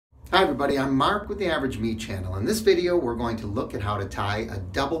Hi everybody, I'm Mark with the Average Me channel. In this video we're going to look at how to tie a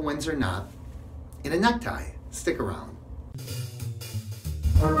double Windsor knot in a necktie. Stick around.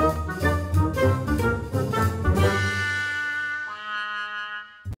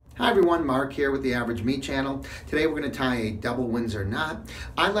 Hi everyone, Mark here with the Average Me channel. Today we're going to tie a double Windsor knot.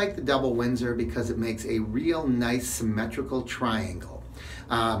 I like the double Windsor because it makes a real nice symmetrical triangle.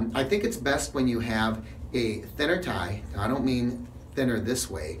 I think it's best when you have a thinner tie. I don't mean thinner this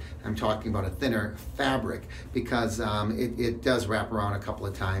way, I'm talking about a thinner fabric because it does wrap around a couple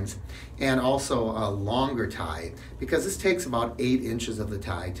of times, and also a longer tie because this takes about 8 inches of the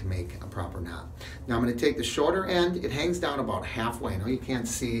tie to make a proper knot. Now I'm going to take the shorter end. It hangs down about halfway. I know you can't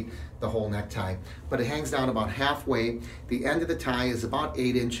see the whole necktie, but it hangs down about halfway. The end of the tie is about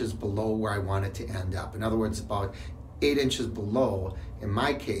 8 inches below where I want it to end up. In other words, about 8 inches below, in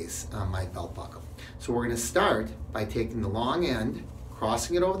my case, my belt buckle. So we're going to start by taking the long end,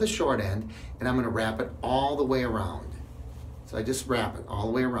 crossing it over the short end, and I'm going to wrap it all the way around. So I just wrap it all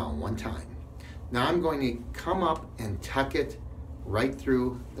the way around one time. Now I'm going to come up and tuck it right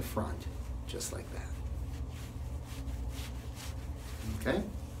through the front, just like that. Okay?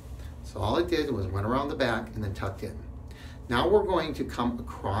 So all it did was went around the back and then tucked in. Now we're going to come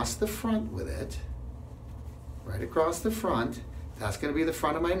across the front with it, right across the front. That's going to be the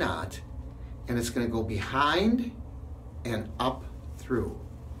front of my knot, and it's going to go behind and up through.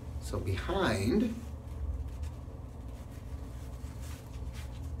 So behind,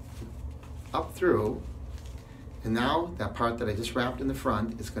 up through, and now that part that I just wrapped in the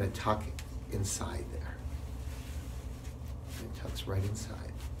front is going to tuck inside there. It tucks right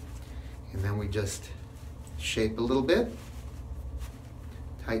inside. And then we just shape a little bit,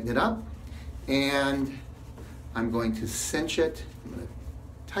 tighten it up, and I'm going to cinch it. I'm going to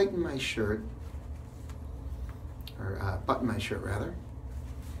tighten my shirt, or button my shirt rather.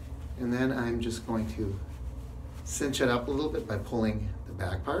 And then I'm just going to cinch it up a little bit by pulling the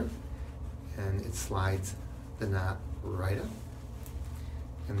back part, and it slides the knot right up.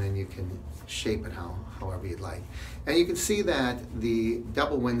 And then you can shape it however you'd like. And you can see that the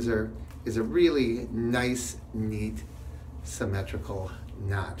double Windsor is a really nice, neat, symmetrical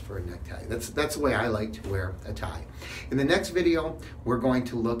knot for a necktie. That's the way I like to wear a tie. In the next video, we're going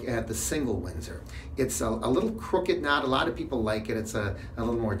to look at the single Windsor. It's a little crooked knot. A lot of people like it. It's a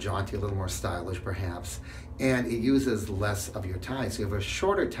little more jaunty, a little more stylish perhaps, and it uses less of your tie. So if you have a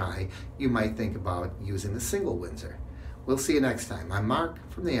shorter tie, you might think about using the single Windsor. We'll see you next time. I'm Mark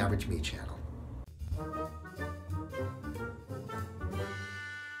from the Average Me channel.